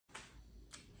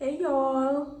Hey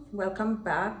y'all, welcome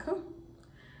back.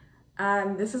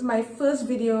 And this is my first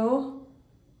video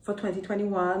for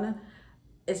 2021.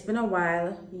 It's been a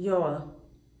while, y'all.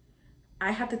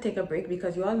 I had to take a break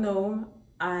because y'all know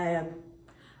I'm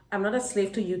not a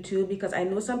slave to YouTube, because I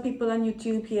know some people on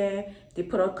YouTube here, they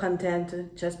put out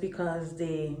content just because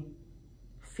they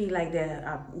feel like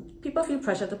people feel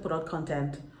pressure to put out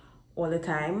content all the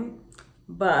time.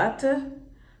 But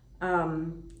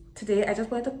today I just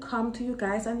wanted to come to you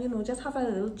guys and just have a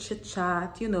little chit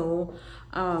chat. Let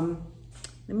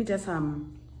me just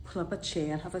pull up a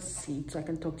chair and have a seat so I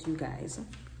can talk to you guys.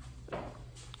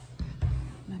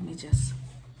 Let me just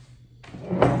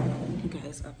put you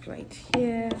guys up right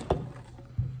here.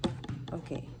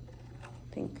 Okay,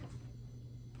 I think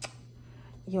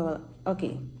y'all,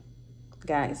 okay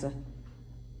guys,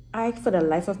 for the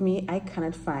life of me, I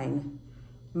cannot find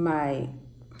my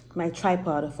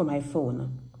tripod for my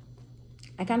phone.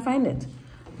 I can't find it.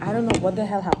 I don't know what the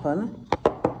hell happened,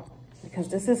 because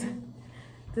this is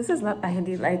not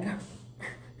handy. Like,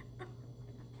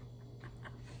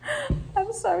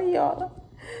 I'm sorry y'all,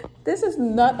 this is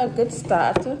not a good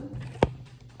start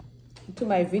to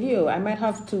my video. I might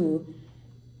have to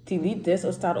delete this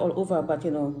or start all over, but I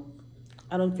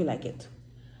don't feel like it.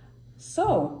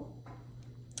 So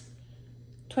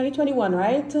 2021,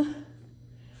 right?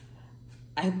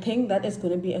 I think that is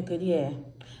going to be a good year.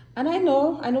 And I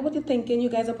know what you're thinking. You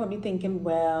guys are probably thinking,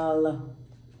 well,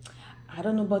 I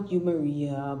don't know about you,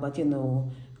 Maria, but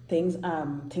things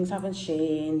haven't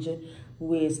changed.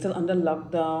 We're still under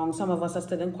lockdown. Some of us are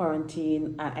still in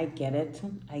quarantine. And I get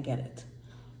it.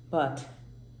 But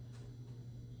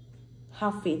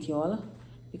have faith, y'all,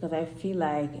 because I feel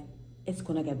like it's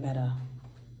going to get better.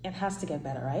 It has to get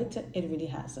better, right? It really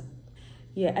has.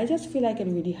 Yeah, I just feel like it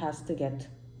really has to get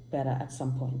better at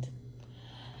some point.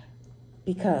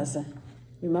 Because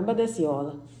remember this,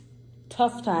 y'all,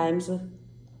 tough times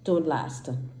don't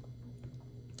last.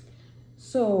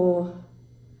 So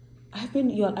I've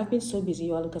been so busy,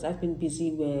 y'all, because I've been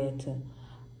busy with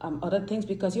other things,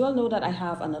 because you all know that I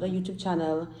have another YouTube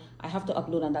channel. I have to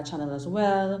upload on that channel as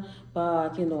well.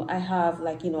 But I have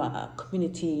a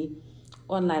community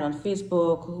online on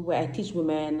Facebook where I teach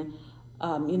women,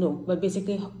 but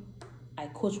basically I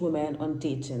coach women on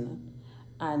dating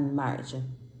and marriage.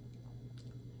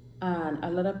 And a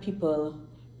lot of people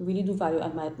really do value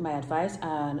my advice,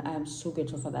 and I am so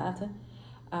grateful for that.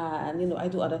 And I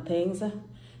do other things.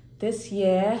 This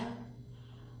year,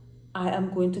 I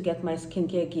am going to get my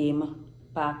skincare game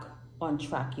back on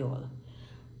track, y'all.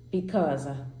 Because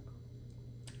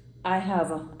I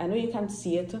know you can't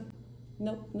see it.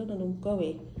 No, go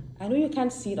away. I know you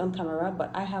can't see it on camera, but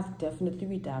I have definitely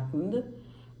redarkened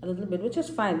a little bit, which is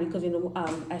fine, because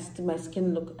I still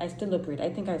look great. I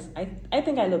think I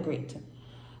look great,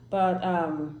 but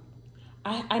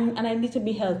I need to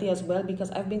be healthy as well, because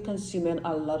I've been consuming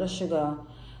a lot of sugar,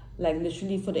 like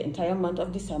literally for the entire month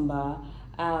of December.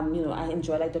 I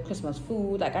enjoy like the Christmas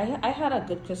food. Like I had a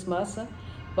good Christmas,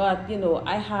 but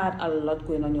I had a lot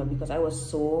going on, because I was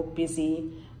so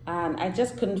busy and I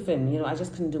just couldn't film. I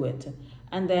just couldn't do it.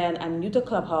 And then I'm new to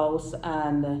Clubhouse,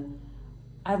 and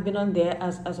I've been on there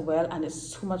as well, and it's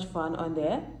so much fun on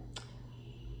there.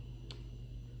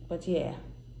 But yeah,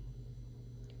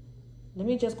 let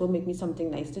me just go make me something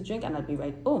nice to drink, and I'll be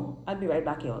right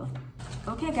back, y'all.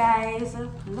 Okay guys,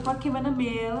 look what came in the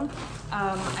mail.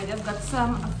 I just got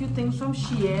a few things from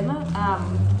Shein.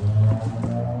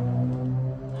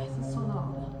 Why is it so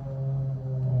loud?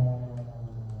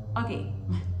 Okay,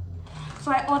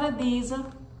 so I ordered these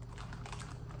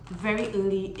very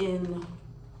early in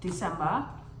December,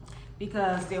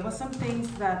 because there were some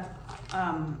things that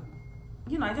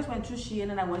I just went through Shein,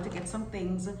 and I wanted to get some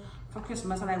things for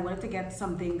Christmas, and I wanted to get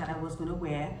something that I was going to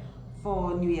wear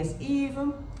for New Year's Eve.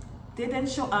 They didn't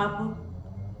show up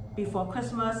before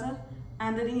Christmas,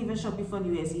 and they didn't even show up before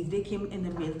New Year's Eve. They came in the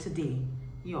mail today,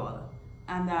 y'all.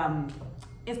 And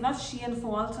it's not Shein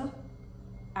fault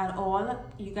at all.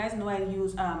 You guys know I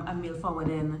use a mail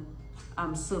forwarding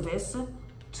service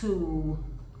to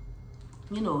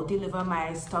deliver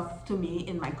my stuff to me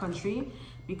in my country,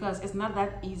 because it's not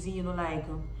that easy. Like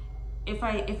if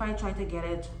I try to get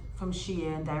it from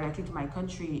Shein directly to my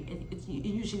country, it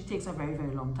usually takes a very,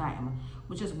 very long time,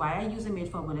 which is why I use a mail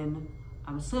forwarding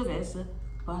service.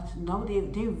 But now they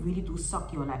really do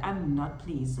suck, you. Like, I'm not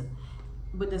pleased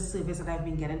with the service that I've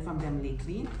been getting from them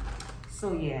lately.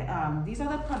 So yeah, these are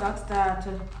the products that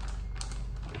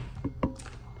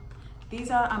these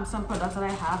are some products that I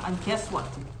have. And guess what?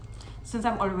 Since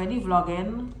I'm already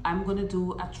vlogging, I'm gonna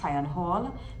do a try on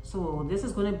haul. So this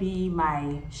is gonna be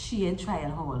my Shein try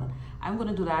on haul. I'm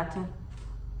gonna do that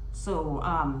So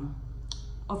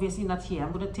obviously not here.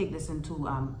 I'm going to take this into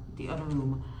the other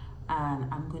room,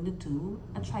 and I'm going to do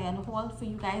a try on haul for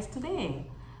you guys today.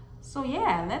 So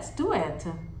yeah, let's do it.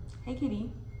 Hey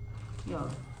kitty. Yo,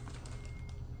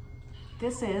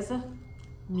 this is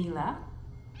Mila.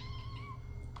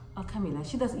 Oh, Camila.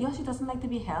 She doesn't like to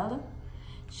be held.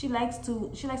 She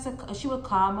will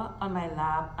come on my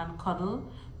lap and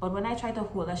cuddle, but when I try to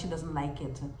hold her, she doesn't like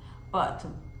it. But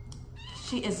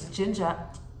she is ginger.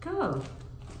 Girl,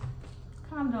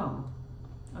 calm down.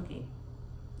 Okay.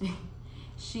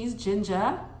 She's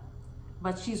ginger,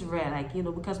 but she's rare, like, you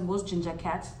know, because most ginger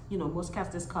cats, you know, most cats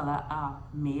this color are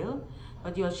male,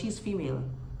 but she's female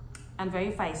and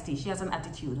very feisty. She has an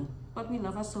attitude, but we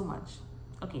love her so much.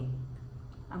 Okay,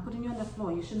 I'm putting you on the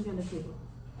floor. You shouldn't be on the table.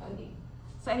 Okay.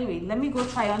 So anyway, let me go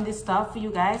try on this stuff for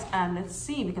you guys, and let's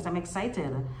see, because I'm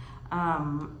excited.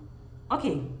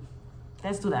 Okay,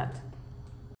 let's do that.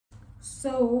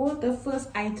 So the first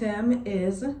item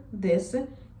is this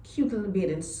cute little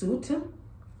bathing suit.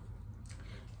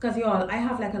 Because y'all, I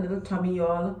have like a little tummy,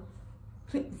 y'all.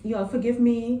 Y'all forgive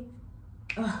me.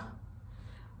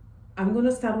 I'm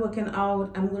gonna start working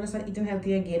out. I'm gonna start eating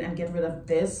healthy again and get rid of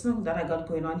this that I got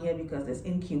going on here because it's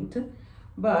in cute.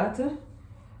 But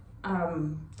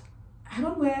I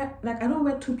don't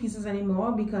wear two pieces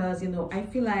anymore because, you know, I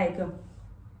feel as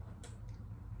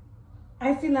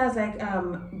like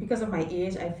because of my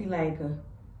age, I feel like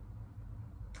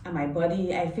and my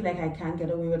body, I feel like I can't get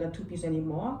away with a two-piece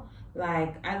anymore.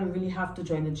 Like, I really have to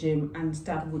join the gym and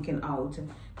start working out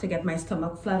to get my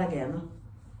stomach flat again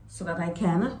so that I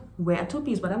can wear a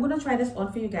two-piece. But I'm gonna try this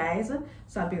on for you guys,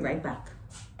 so I'll be right back.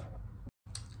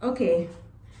 Okay,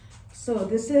 so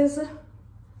this is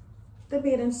the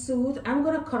bathing suit. I'm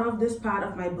gonna cut off this part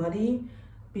of my body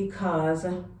because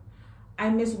I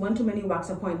missed one too many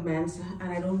wax appointments,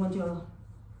 and I don't want y'all.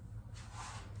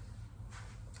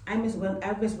 I missed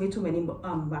way too many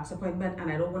wax appointments,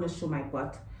 and I don't want to show my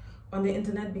butt on the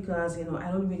internet because, you know,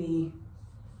 I don't really.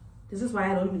 This is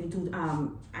why I don't really do.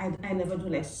 I never do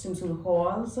like swimsuit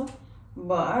hauls,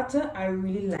 but I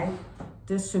really like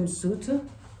this swimsuit.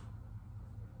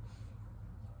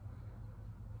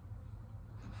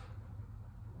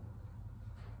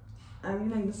 I really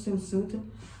like this swimsuit.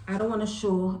 I don't want to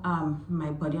show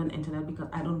my body on the internet because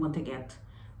I don't want to get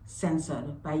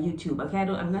censored by YouTube. Okay,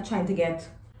 I'm not trying to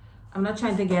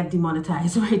get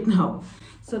demonetized right now.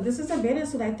 So this is a bathing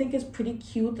suit. I think it's pretty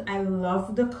cute. I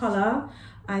love the color.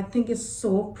 I think it's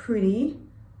so pretty.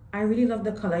 I really love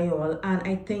the color, y'all, and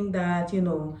I think that, you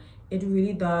know, it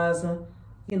really does,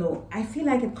 you know, I feel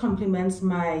like it complements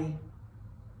my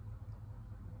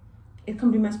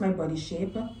body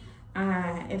shape.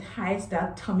 It hides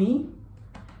that tummy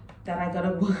that I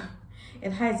gotta work.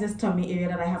 It hides this tummy area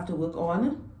that I have to work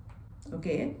on.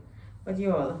 Okay, but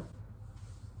y'all,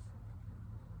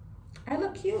 I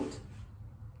look cute.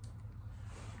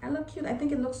 I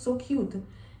think it looks so cute.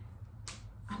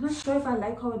 I'm not sure if I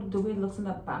like the way it looks in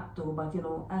the back though, but you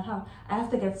know, I have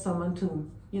to get someone to,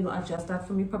 you know, adjust that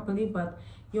for me properly. But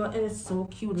y'all, it is so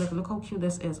cute. Look how cute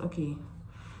this is. Okay,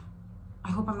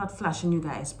 I hope I'm not flashing you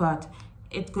guys, but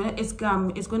it's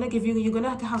gonna give you, you're gonna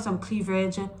have to have some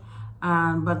cleavage,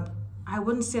 but I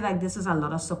wouldn't say like this is a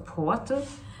lot of support.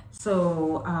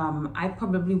 So I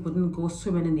probably wouldn't go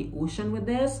swimming in the ocean with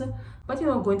this, but you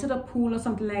know, going to the pool or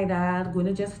something like that, going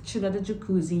to just chill at the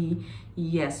jacuzzi,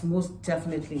 yes, most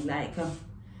definitely. Like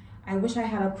I wish I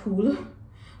had a pool,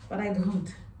 but I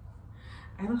don't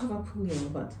have a pool here.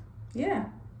 But yeah,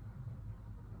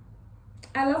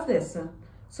 I love this.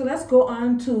 So let's go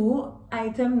on to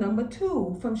item number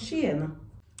 2 from Shein.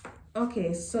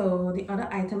 Okay, so the other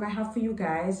item I have for you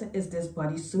guys is this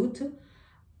bodysuit.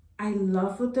 I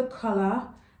love the color.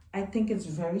 I think it's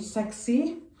very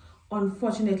sexy.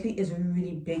 Unfortunately, it's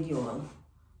really big, y'all.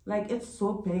 Like, it's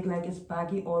so big, like it's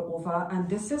baggy all over. And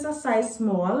this is a size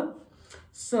small.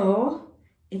 So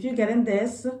if you're getting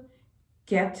this,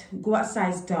 go a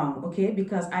size down, okay?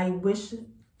 Because I wish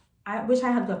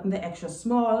I had gotten the extra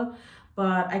small,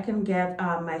 but I can get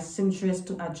my seamstress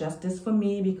to adjust this for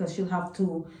me because she'll have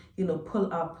to, you know,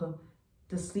 pull up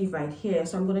the sleeve right here.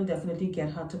 So I'm gonna definitely get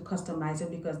her to customize it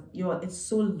because, y'all, it's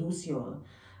so loose, y'all.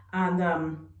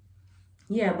 And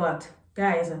yeah, but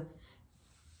guys,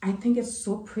 I think it's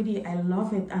so pretty. I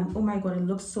love it. And oh my god, it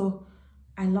looks so,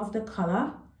 I love the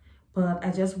color, but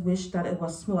I just wish that it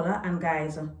was smaller. And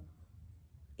guys,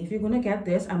 if you're gonna get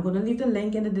this, I'm gonna leave the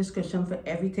link in the description for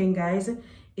everything, guys.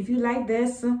 If you like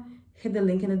this, hit the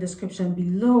link in the description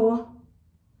below.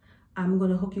 I'm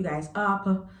gonna hook you guys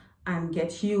up and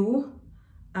get you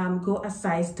go a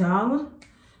size down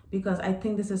because I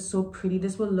think this is so pretty.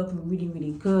 This will look really,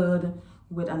 really good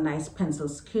with a nice pencil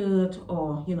skirt,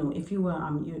 or you know, if you were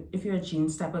if you're a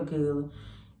jeans type of girl,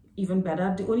 even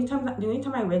better. The only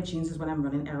time I wear jeans is when I'm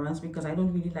running errands, because I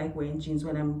don't really like wearing jeans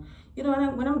when I'm, you know,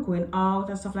 when I'm going out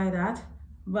and stuff like that.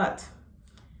 But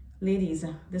ladies,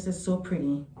 this is so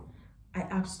pretty. I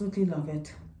absolutely love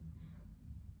it.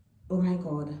 Oh my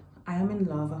god, I am in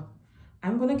love.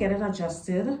 I'm gonna get it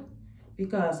adjusted,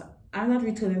 because I'm not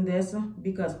returning this,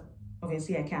 because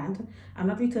obviously I can't. I'm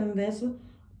not returning this,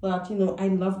 but you know, I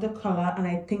love the color and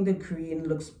I think the green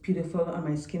looks beautiful on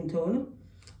my skin tone.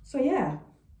 So yeah.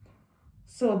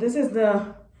 So this is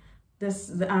the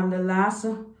last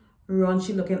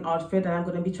raunchy looking outfit that I'm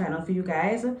going to be trying on for you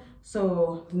guys.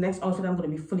 So the next outfit I'm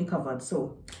going to be fully covered.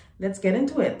 So let's get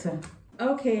into it.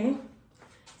 Okay,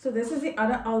 so this is the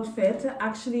other outfit.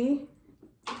 Actually,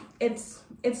 it's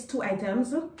 2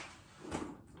 items.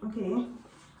 Okay,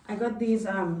 I got these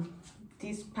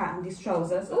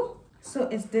trousers. Oh, so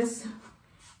it's this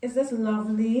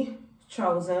lovely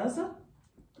trousers.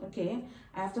 Okay,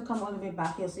 I have to come all the way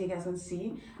back here so you guys can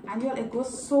see. And y'all, it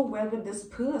goes so well with this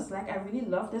purse. Like, I really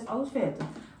love this outfit.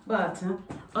 But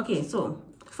okay, so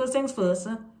first things first,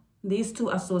 these two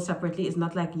are sold separately. It's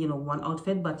not like, you know, one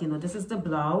outfit, but you know, this is the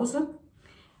blouse.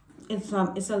 It's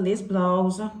a lace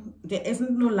blouse. There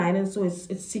isn't no lining, so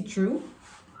it's see-through.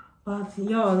 But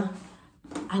y'all,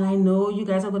 and I know you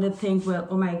guys are gonna think, well,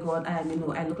 oh my god, you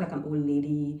know, I look like an old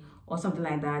lady or something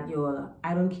like that. Y'all,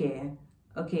 I don't care.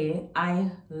 Okay,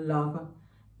 I love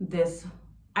this.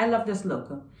 I love this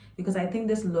look, because I think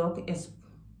this look is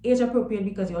age appropriate,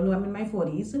 because you all know I'm in my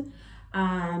 40s,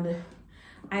 and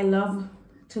I love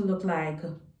to look like,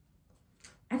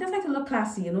 I just like to look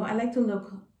classy, you know. I like to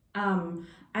look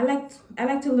I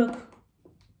like to look,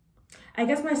 I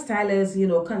guess my style is, you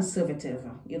know, conservative,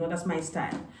 you know, that's my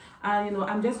style. You know,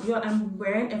 I'm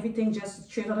wearing everything just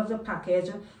straight out of the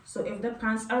package. So if the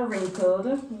pants are wrinkled,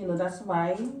 you know, that's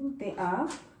why they are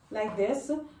like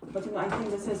this. But you know, I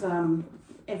think this is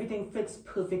everything fits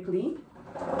perfectly.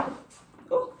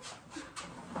 Oh.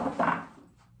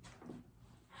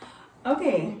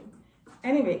 Okay.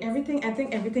 Anyway, I think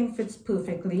everything fits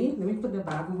perfectly. Let me put the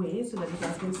bag away so that you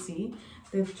guys can see.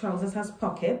 The trousers has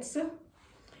pockets.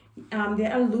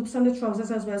 There are loops on the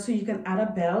trousers as well, so you can add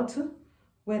a belt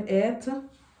with it.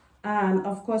 And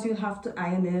of course, you'll have to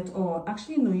iron it, or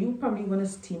actually no, you probably want to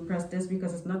steam press this,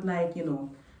 because it's not like, you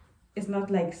know, it's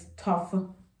not like tough,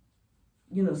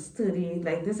 you know, sturdy.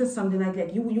 Like, this is something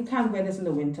like you can't wear this in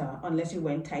the winter unless you're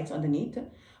wearing tights underneath.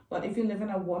 But if you live in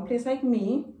a warm place like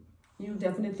me, you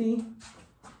definitely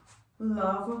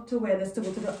love to wear this to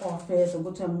go to the office, or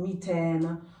go to a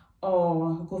meeting,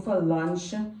 or go for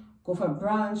lunch, go for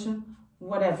brunch,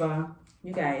 whatever,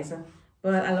 you guys.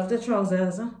 But I love the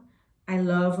trousers. I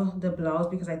love the blouse,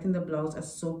 because I think the blouse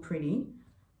is so pretty.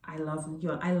 I love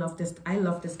this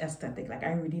aesthetic. Like,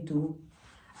 I really do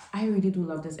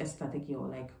love this aesthetic, yo.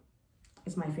 Like,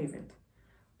 it's my favorite.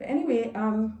 But anyway,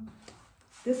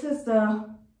 this is the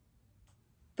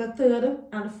third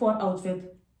and fourth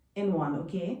outfit in one,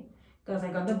 okay? Because I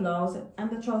got the blouse and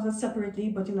the trousers separately,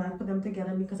 but you know, I put them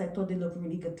together because I thought they looked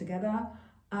really good together,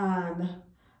 and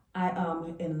I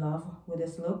am in love with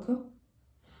this look.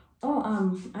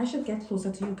 Oh, I should get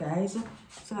closer to you guys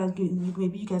so that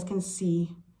maybe you guys can see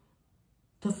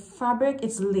the fabric.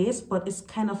 It's lace, but it's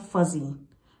kind of fuzzy.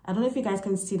 I don't know if you guys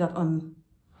can see that on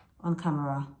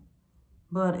camera,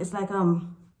 but it's like a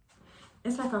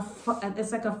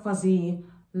fuzzy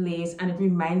lace, and it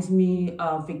reminds me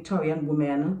of Victorian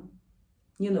women.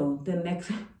 You know, the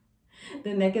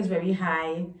neck is very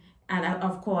high, and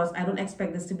of course, I don't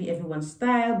expect this to be everyone's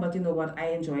style, but you know what, I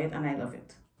enjoy it and I love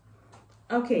it.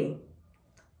 Okay.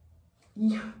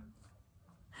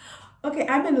 Okay,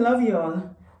 I'm in love,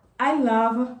 y'all. I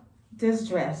love this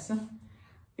dress,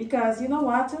 because you know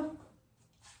what?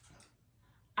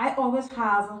 I always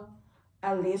have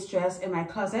a lace dress in my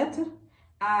closet, and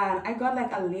I got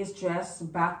like a lace dress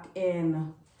back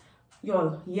in,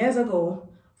 y'all, years ago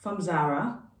from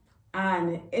Zara,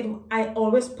 and I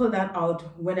always pull that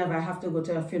out whenever I have to go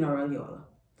to a funeral, y'all,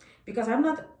 because I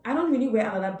don't really wear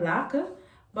a lot of black.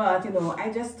 But, you know,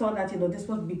 I just thought that, you know, this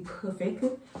would be perfect,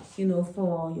 you know,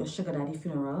 for your sugar daddy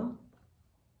funeral.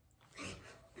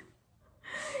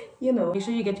 You know, make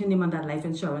sure you get your name on that life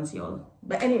insurance, y'all.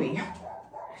 But anyway,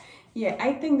 yeah,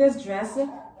 I think this dress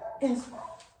is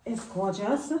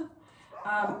gorgeous.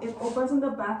 It opens in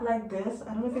the back like this.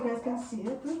 I don't know if you guys can see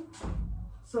it.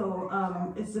 So,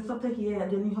 it zips up to here,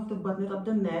 and then you have to button it up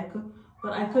the neck.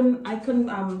 But I couldn't,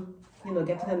 you know,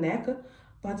 get to the neck.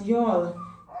 But y'all,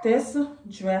 this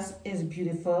dress is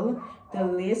beautiful. The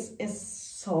lace is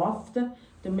soft.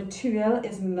 The material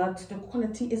is not, the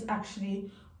quality is actually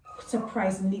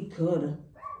surprisingly good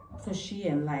for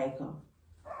Shein. Like,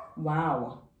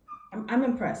 wow, I'm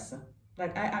impressed.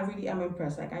 Like, I really am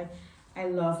impressed. Like, I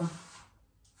love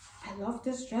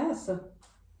this dress.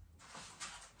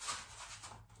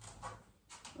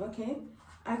 Okay,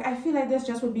 I feel like this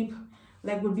dress would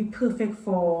be perfect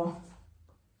for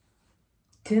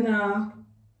dinner,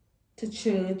 to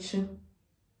church,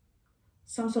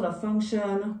 some sort of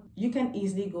function. You can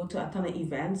easily go to a ton of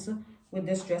events with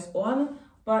this dress on,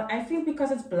 but I feel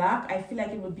because it's black, I feel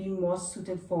like it would be more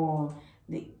suited for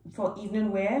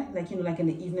evening wear, like, you know, like in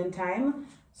the evening time.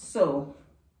 So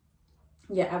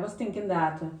yeah, I was thinking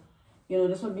that, you know,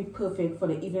 this would be perfect for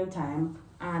the evening time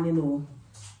and, you know,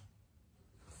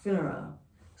 funeral.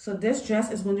 So this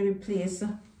dress is going to replace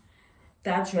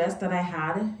that dress that I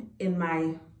had in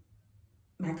my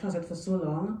closet for so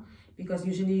long, because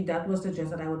usually that was the dress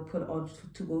that I would put out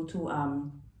to go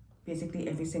to basically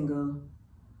every single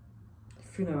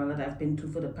funeral that I've been to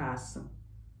for the past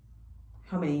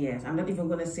how many years. I'm not even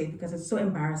going to say it because it's so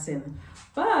embarrassing.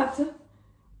 But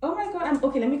oh my god,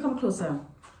 okay, let me come closer.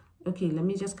 Okay, let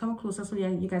me just come closer so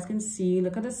you guys can see.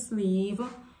 Look at the sleeve.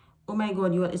 Oh my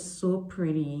god, you are, it's so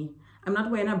pretty. I'm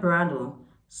not wearing a bra though,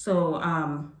 so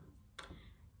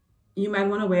you might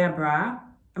want to wear a bra.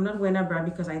 I'm not wearing a bra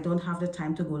because I don't have the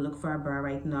time to go look for a bra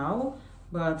right now.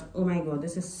 But oh my god,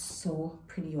 this is so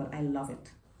pretty. I love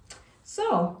it.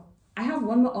 So I have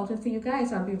one more outfit for you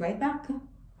guys. I'll be right back.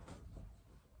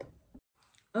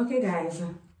 Okay guys,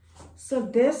 so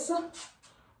this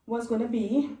was going to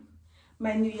be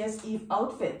my New Year's Eve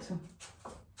outfit.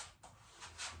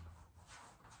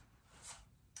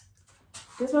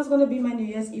 This was going to be my New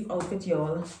Year's Eve outfit,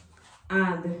 y'all,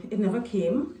 and it never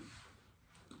came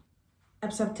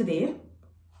except today,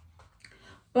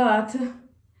 but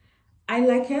I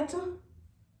like it.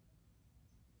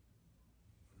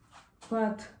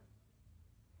 But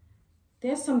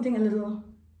there's something a little,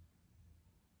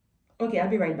 okay, I'll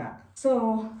be right back.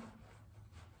 So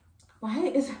why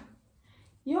is,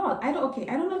 y'all, I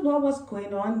don't know what's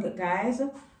going on, guys,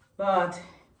 but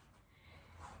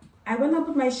I went and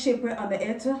put my shapewear under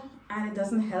it and it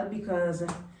doesn't help because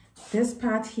this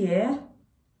part here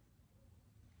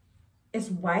is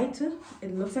white.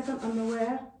 It looks like an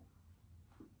underwear,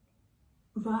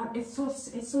 but it's so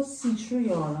see-through,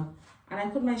 y'all. And I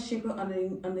put my shapewear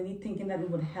underneath thinking that it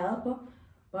would help,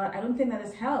 but I don't think that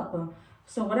is help.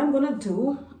 So what I'm gonna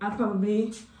do, I'll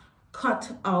probably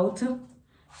cut out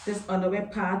this underwear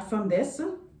part from this,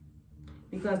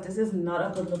 because this is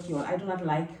not a good look, y'all. I do not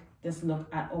like this look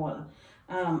at all.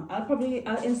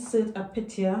 I'll insert a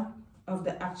picture of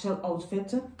the actual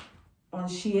outfit on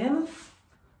Shein,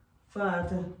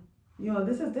 but yo,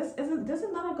 this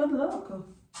is not a good look.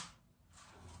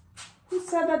 Who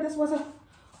said that this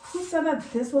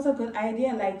was a good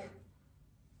idea? Like,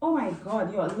 oh my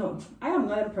god, yo, no, I am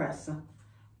not impressed.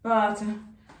 But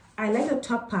I like the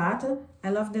top part. I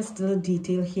love this little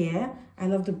detail here. I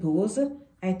love the bows.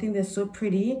 I think they're so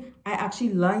pretty. I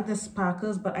actually like the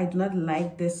sparkles, but I do not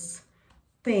like this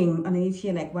thing underneath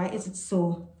here. Like, why is it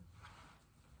so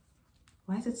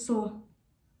white?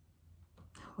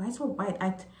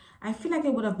 I feel like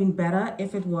it would have been better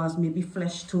if it was maybe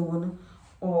flesh tone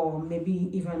or maybe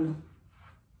even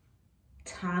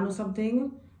tan or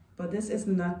something. But this is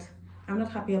not, I'm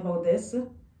not happy about this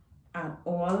at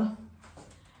all.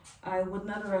 I would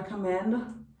not recommend.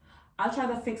 I'll try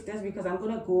to fix this because I'm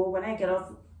gonna go, when I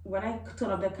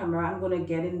turn off the camera, I'm gonna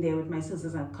get in there with my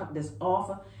scissors and cut this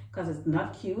off because it's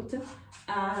not cute.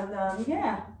 And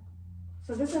yeah,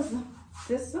 so this is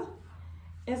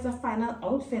the final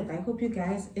outfit. I hope you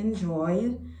guys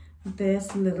enjoyed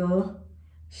this little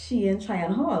Shein try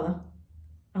on haul.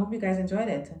 I hope you guys enjoyed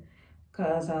it,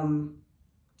 because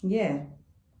yeah,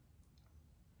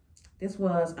 this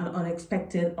was an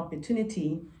unexpected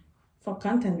opportunity for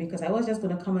content, because I was just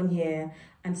gonna come in here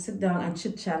and sit down and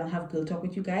chit chat and have girl talk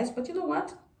with you guys, but you know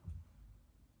what,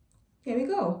 here we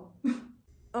go.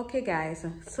 Okay guys,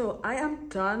 so I am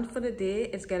done for the day.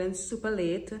 It's getting super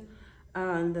late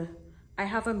and I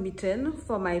have a meeting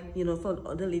for my,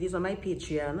 for the ladies on my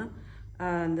Patreon.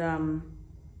 And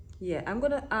yeah, I'm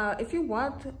gonna, if you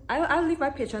want, I'll leave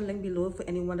my Patreon link below for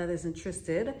anyone that is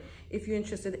interested. If you're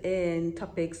interested in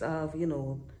topics of,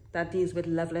 that deals with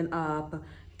leveling up,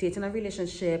 dating a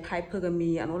relationship,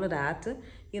 hypergamy, and all of that,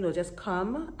 just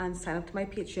come and sign up to my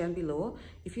Patreon below.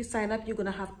 If you sign up, you're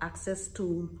gonna have access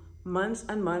to months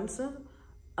and months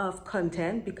of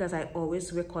content, because I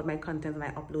always record my content and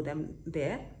I upload them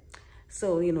there.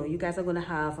 So, you guys are gonna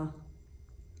have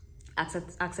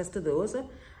access to those.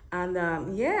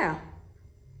 And yeah,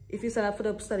 if you sign up for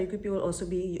the study group, you will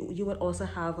also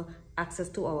have access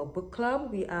to our book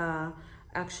club. We are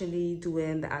actually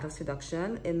doing The Art of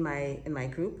Seduction in my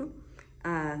group,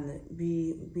 and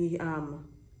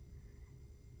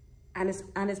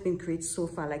it's been great so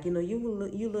far. Like, you know,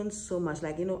 you learn so much.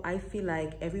 Like, you know, I feel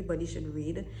like everybody should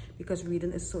read, because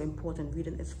reading is so important.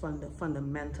 Reading is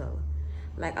fundamental.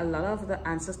 Like, a lot of the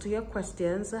answers to your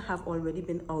questions have already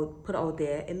been put out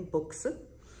there in books,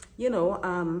 you know.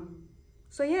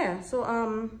 So yeah, so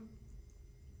I'm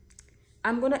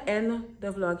gonna end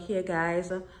the vlog here,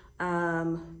 guys.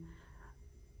 I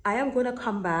am gonna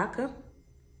come back,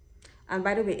 and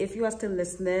by the way, if you are still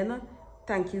listening,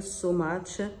 thank you so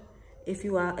much. If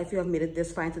you have made it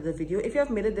this far into the video,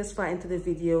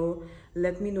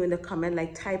 let me know in the comment.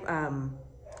 Like, type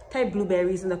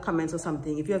blueberries in the comments or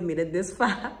something if you have made it this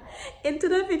far into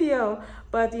the video.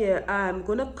 But yeah, I'm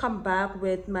gonna come back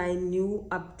with my new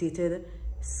updated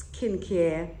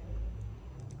skincare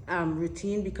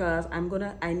routine, because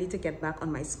I need to get back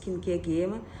on my skincare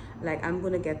game. Like, I'm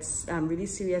gonna get really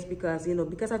serious, because, you know,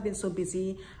 because I've been so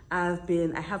busy, I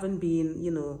haven't been,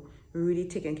 you know, really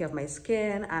taking care of my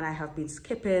skin, and I have been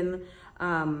skipping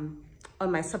on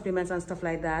my supplements and stuff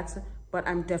like that. But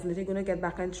I'm definitely gonna get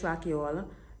back on track, y'all,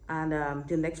 and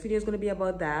the next video is gonna be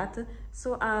about that.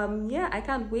 So yeah, I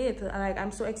can't wait. Like,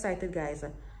 I'm so excited, guys,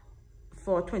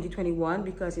 for 2021,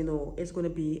 because, you know, it's gonna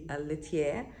be a lit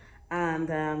year.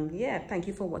 And yeah, thank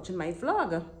you for watching my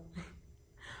vlog.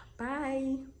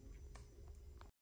 Bye.